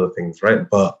 amongst other things, right?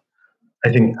 But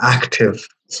I think active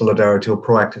solidarity or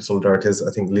proactive solidarity, as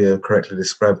I think Leah correctly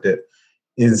described it,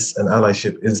 is an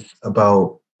allyship, is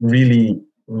about really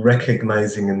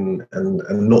recognizing and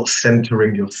not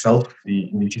centering yourself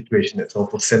in the situation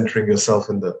itself, or centering yourself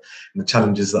in the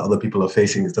challenges that other people are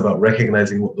facing. It's about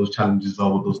recognizing what those challenges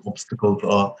are, what those obstacles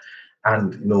are,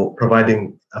 and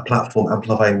providing a platform,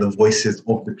 amplifying the voices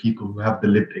of the people who have the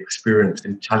lived experience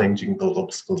in challenging those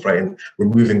obstacles, right, and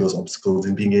removing those obstacles,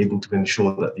 and being able to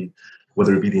ensure that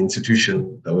whether it be the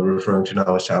institution that we're referring to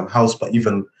now as Chatham House, but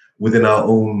even within our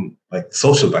own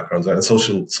social backgrounds, right,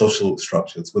 and social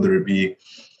structures, whether it be,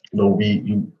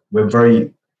 we're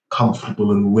very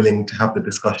comfortable and willing to have the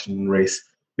discussion in race,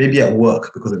 maybe at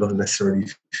work, because it doesn't necessarily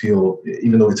feel,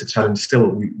 even though it's a challenge, still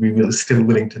we're still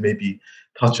willing to maybe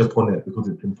touch upon it because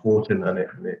it's important, and it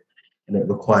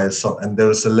requires some, and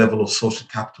there's a level of social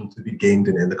capital to be gained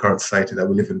in the current society that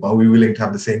we live in. But are we willing to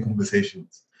have the same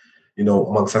conversations,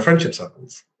 amongst our friendship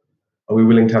circles? Are we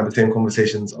willing to have the same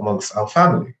conversations amongst our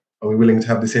family? Are we willing to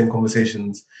have the same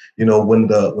conversations, when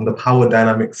the power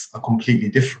dynamics are completely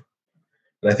different?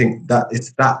 And I think that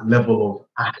it's that level of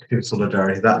active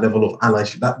solidarity, that level of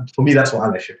allyship. That, for me, that's what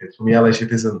allyship is. For me,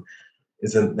 allyship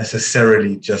isn't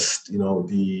necessarily just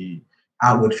the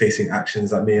outward-facing actions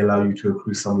that may allow you to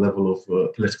accrue some level of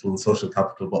political and social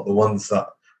capital, but the ones that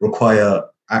require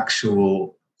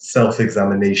actual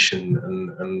self-examination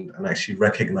and actually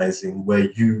recognizing where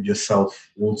you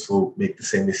yourself also make the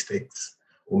same mistakes,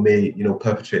 or may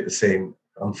perpetrate the same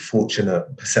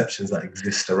unfortunate perceptions that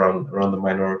exist around the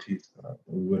minorities that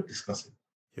we were discussing.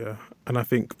 Yeah, and I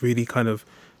think really kind of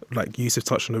like Yusuf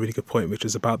touched on a really good point, which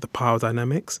is about the power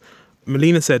dynamics.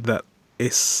 Melina said that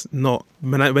it's not,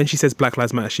 when she says Black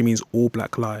Lives Matter, she means all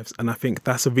Black lives. And I think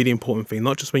that's a really important thing,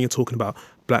 not just when you're talking about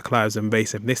Black lives and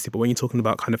race, ethnicity, but when you're talking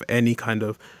about kind of any kind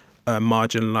of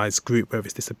marginalized group, whether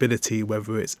it's disability,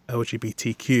 whether it's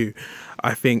LGBTQ.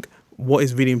 I think what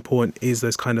is really important is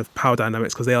those kind of power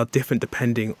dynamics, because they are different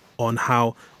depending on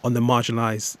the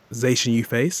marginalization you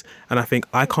face. And I think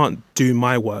I can't do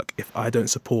my work if I don't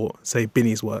support, say,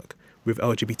 Binny's work with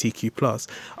LGBTQ+.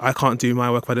 I can't do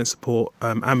my work if I don't support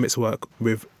Amit's work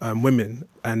with women.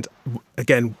 And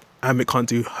again, Amit can't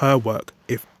do her work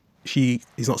if she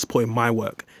is not supporting my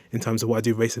work in terms of what I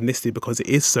do race and ethnicity, because it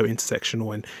is so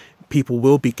intersectional and people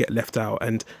will get left out.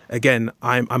 And again,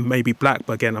 I'm maybe Black,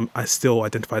 but again, I still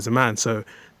identify as a man. So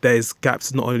there's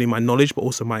gaps not only in my knowledge, but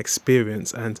also my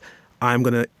experience. And I'm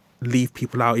going to leave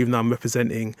people out, even though I'm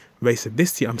representing race and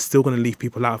ethnicity, I'm still going to leave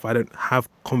people out if I don't have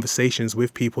conversations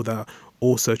with people that are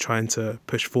also trying to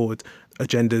push forward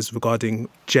agendas regarding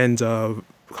gender,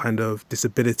 kind of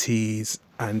disabilities,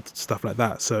 and stuff like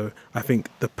that. So I think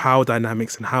the power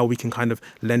dynamics and how we can kind of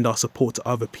lend our support to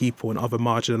other people and other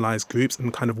marginalized groups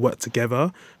and kind of work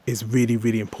together is really,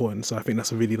 really important. So I think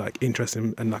that's a really like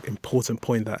interesting and like important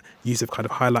point that Yusuf kind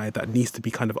of highlighted that needs to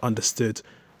be kind of understood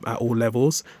at all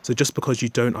levels. So just because you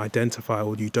don't identify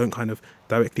or you don't kind of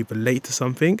directly relate to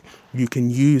something, you can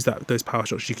use those power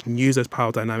structures, you can use those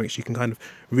power dynamics, you can kind of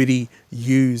really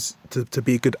use to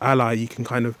be a good ally, you can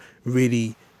kind of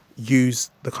really use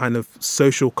the kind of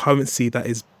social currency that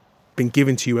is been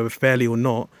given to you, whether fairly or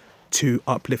not, to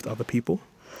uplift other people.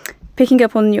 Picking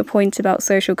up on your point about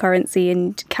social currency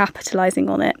and capitalising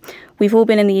on it, we've all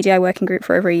been in the EDI working group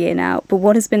for over a year now, but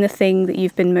what has been the thing that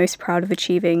you've been most proud of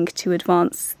achieving to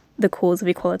advance the cause of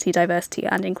equality, diversity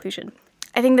and inclusion?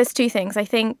 I think there's two things. I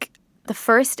think the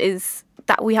first is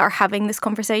that we are having this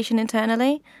conversation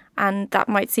internally, and that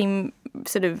might seem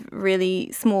sort of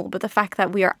really small, but the fact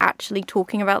that we are actually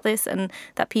talking about this and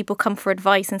that people come for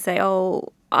advice and say,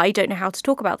 oh, I don't know how to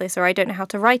talk about this, or I don't know how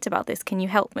to write about this, can you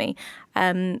help me?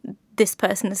 This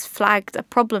person has flagged a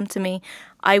problem to me.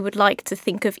 I would like to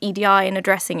think of EDI and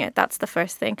addressing it. That's the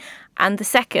first thing. And the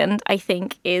second, I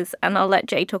think, is, and I'll let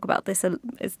Jay talk about this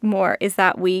more, is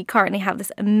that we currently have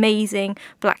this amazing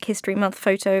Black History Month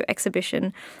photo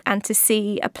exhibition. And to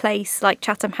see a place like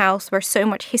Chatham House, where so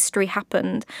much history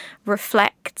happened,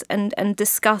 reflect and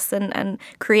discuss and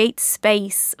create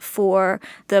space for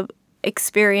the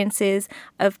experiences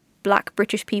of Black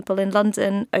British people in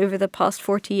London over the past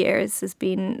 40 years has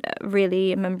been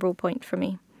really a memorable point for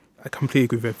me. I completely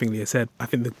agree with everything Leah said. I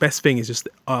think the best thing is just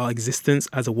our existence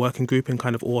as a working group and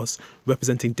kind of us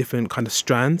representing different kind of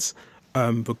strands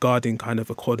regarding kind of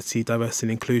equality, diversity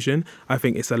and inclusion. I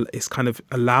think it's kind of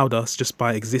allowed us just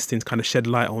by existing to kind of shed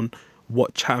light on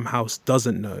what Chatham House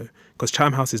doesn't know, because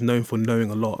Chatham House is known for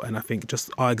knowing a lot, and I think just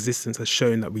our existence has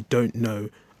shown that we don't know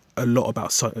a lot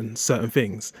about certain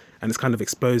things, and it's kind of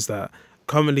exposed that.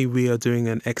 Currently we are doing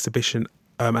an exhibition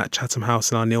at Chatham House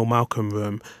in our Neil Malcolm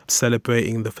room,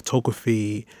 celebrating the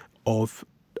photography of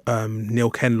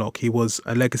Neil Kenlock. He was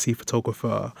a legacy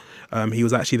photographer. He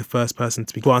was actually the first person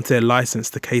to be granted a license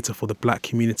to cater for the Black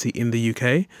community in the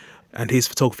UK, and his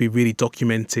photography really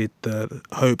documented the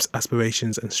hopes,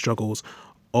 aspirations and struggles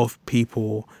of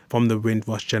people from the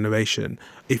Windrush generation.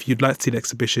 If you'd like to see the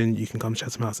exhibition, you can come to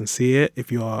Chatham House and see it if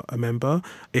you are a member.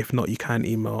 If not, you can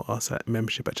email us at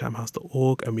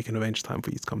membership@chathamhouse.org and we can arrange time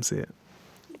for you to come see it.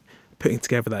 Putting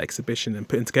together that exhibition and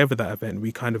putting together that event,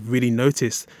 we kind of really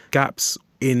noticed gaps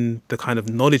in the kind of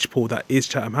knowledge pool that is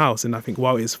Chatham House. And I think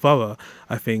while it is thorough,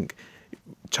 I think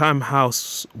Chatham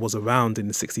House was around in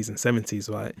the 60s and 70s,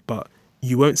 right? But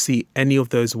you won't see any of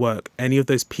those work, any of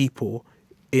those people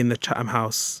in the Chatham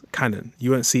House canon.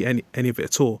 You won't see any of it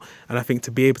at all. And I think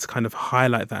to be able to kind of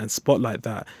highlight that and spotlight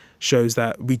that shows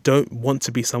that we don't want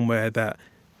to be somewhere that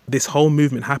this whole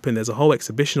movement happened. There's a whole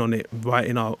exhibition on it right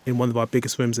in one of our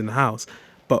biggest rooms in the house.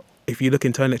 But if you look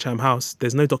internally at Chatham House,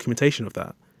 there's no documentation of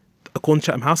that. According to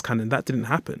Chatham House canon, that didn't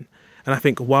happen. And I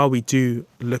think while we do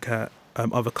look at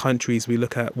other countries, we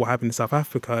look at what happened in South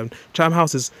Africa. And Chatham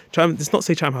House it's not to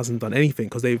say Chatham House hasn't done anything,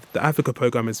 because the Africa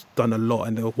program has done a lot,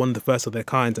 and they were one of the first of their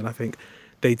kind. And I think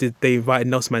they invited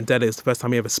Nelson Mandela. It was the first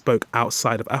time he ever spoke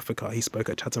outside of Africa. He spoke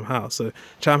at Chatham House. So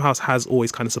Chatham House has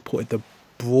always kind of supported the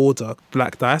broader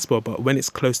Black diaspora, but when it's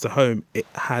close to home, it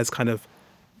has kind of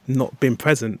not been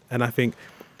present. And I think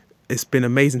it's been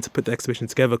amazing to put the exhibition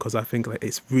together, because I think like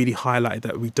it's really highlighted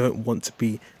that we don't want to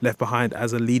be left behind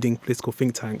as a leading political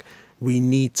think tank. We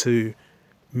need to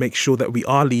make sure that we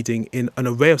are leading in an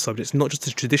array of subjects, not just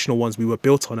the traditional ones we were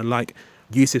built on. And like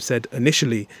Yusuf said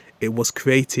initially, it was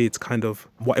created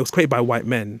by white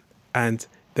men, and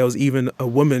there was even a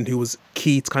woman who was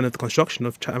key to kind of the construction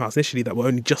of Chatham House initially that we're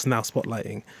only just now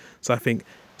spotlighting. So I think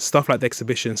stuff like the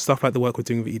exhibition, stuff like the work we're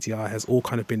doing with EDI has all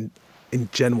kind of been, in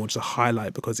general, just a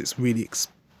highlight, because it's really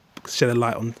shed a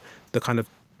light on the kind of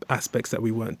aspects that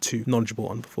we weren't too knowledgeable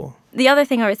on before. The other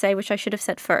thing I would say, which I should have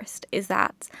said first, is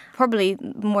that probably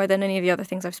more than any of the other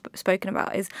things I've spoken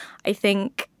about, is I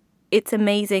think it's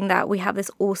amazing that we have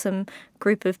this awesome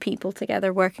group of people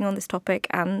together working on this topic.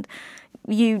 And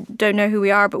you don't know who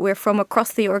we are, but we're from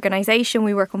across the organisation.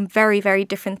 We work on very, very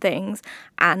different things.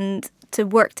 And to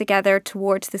work together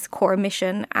towards this core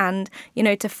mission, and, you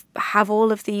know, to have all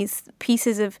of these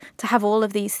to have all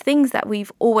of these things that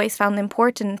we've always found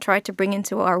important and tried to bring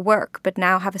into our work, but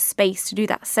now have a space to do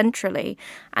that centrally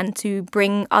and to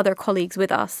bring other colleagues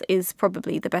with us is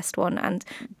probably the best one. And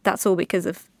that's all because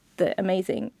of the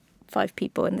amazing 5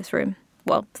 people in this room.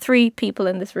 Well, 3 people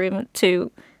in this room, 2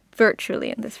 virtually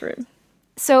in this room.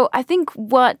 So I think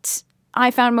what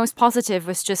I found most positive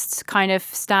was just kind of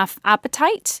staff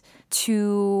appetite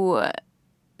to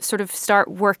sort of start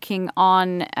working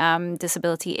on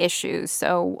disability issues.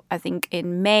 So I think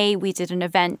in May we did an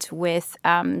event with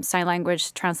sign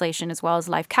language translation as well as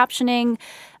live captioning.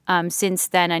 Since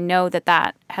then, I know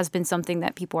that has been something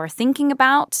that people are thinking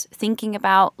about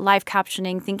live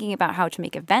captioning, thinking about how to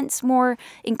make events more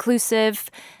inclusive.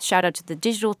 Shout out to the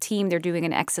digital team. They're doing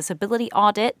an accessibility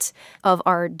audit of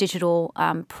our digital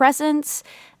presence.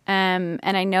 And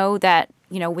I know that,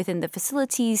 within the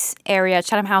facilities area,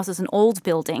 Chatham House is an old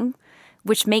building,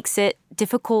 which makes it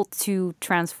difficult to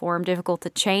transform, difficult to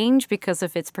change because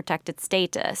of its protected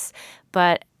status.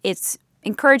 But it's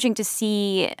encouraging to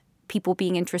see people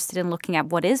being interested in looking at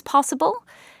what is possible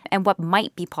and what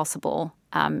might be possible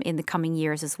in the coming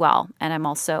years as well. And I'm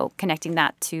also connecting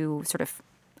that to sort of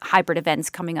hybrid events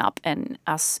coming up and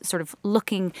us sort of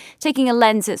taking a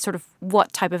lens at sort of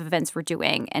what type of events we're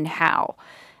doing and how.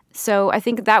 So I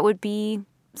think that would be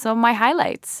some of my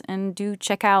highlights. And do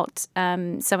check out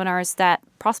seminars that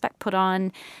Prospect put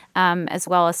on, as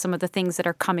well as some of the things that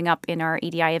are coming up in our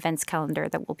EDI events calendar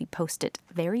that will be posted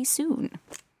very soon.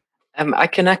 I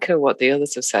can echo what the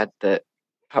others have said, that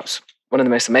perhaps one of the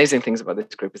most amazing things about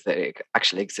this group is that it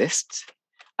actually exists.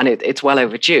 And it's well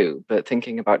overdue, but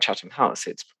thinking about Chatham House,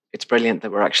 it's brilliant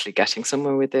that we're actually getting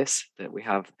somewhere with this, that we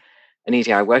have an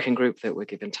EDI working group, that we're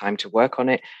given time to work on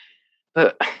it.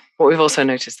 But what we've also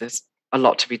noticed, there's a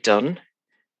lot to be done,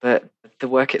 but the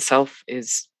work itself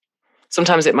is,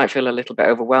 sometimes it might feel a little bit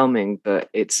overwhelming, but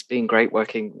it's been great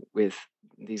working with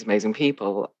these amazing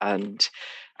people. And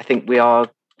I think we are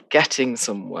getting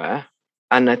somewhere.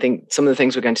 And I think some of the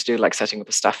things we're going to do, like setting up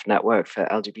a staff network for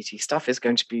LGBT staff, is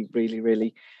going to be really,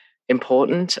 really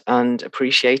important and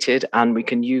appreciated. And we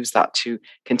can use that to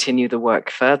continue the work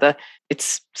further.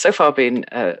 It's so far been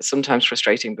sometimes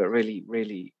frustrating, but really,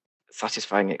 really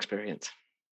satisfying experience.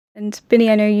 And Binny,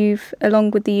 I know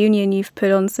along with the union, you've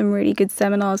put on some really good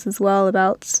seminars as well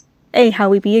about how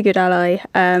we be a good ally,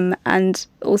 and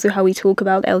also how we talk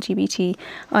about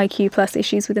LGBTIQ plus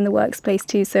issues within the workplace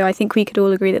too. So I think we could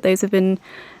all agree that those have been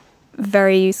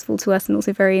very useful to us and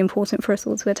also very important for us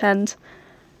all to attend.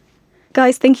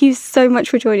 Guys, thank you so much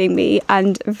for joining me.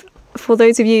 And for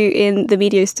those of you in the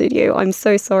media studio, I'm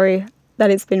so sorry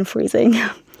that it's been freezing.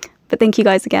 But thank you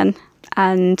guys again.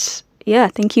 And yeah,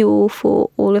 thank you all for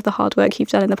all of the hard work you've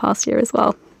done in the past year as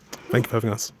well. Thank you for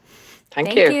having us.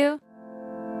 Thank you. You.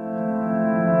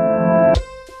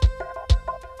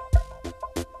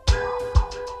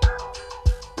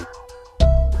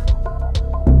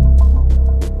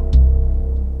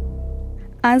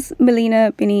 As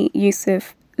Melina, Binny,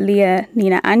 Yusuf, Leah,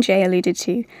 Nina and Jay alluded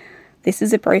to, this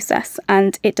is a process,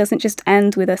 and it doesn't just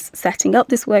end with us setting up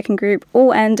this working group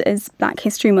or end as Black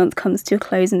History Month comes to a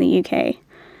close in the UK.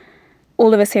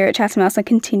 All of us here at Chatham House are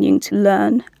continuing to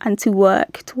learn and to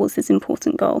work towards this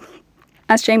important goal.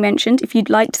 As Jay mentioned, if you'd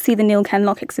like to see the Neil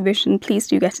Kenlock exhibition, please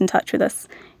do get in touch with us.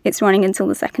 It's running until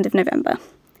the 2nd of November.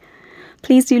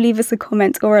 Please do leave us a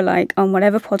comment or a like on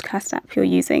whatever podcast app you're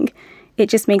using. It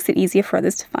just makes it easier for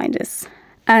others to find us.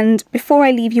 And before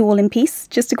I leave you all in peace,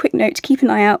 just a quick note to keep an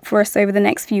eye out for us over the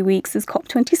next few weeks as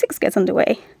COP26 gets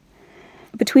underway.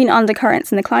 Between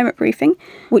Undercurrents and the Climate Briefing,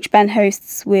 which Ben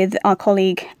hosts with our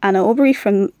colleague Anna Aubrey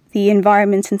from the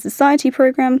Environment and Society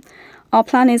programme, our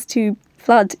plan is to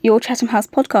flood your Chatham House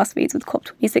podcast feeds with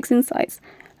COP26 insights.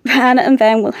 Anna and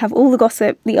Ben will have all the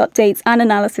gossip, the updates and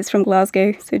analysis from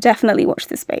Glasgow, so definitely watch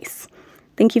this space.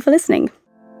 Thank you for listening.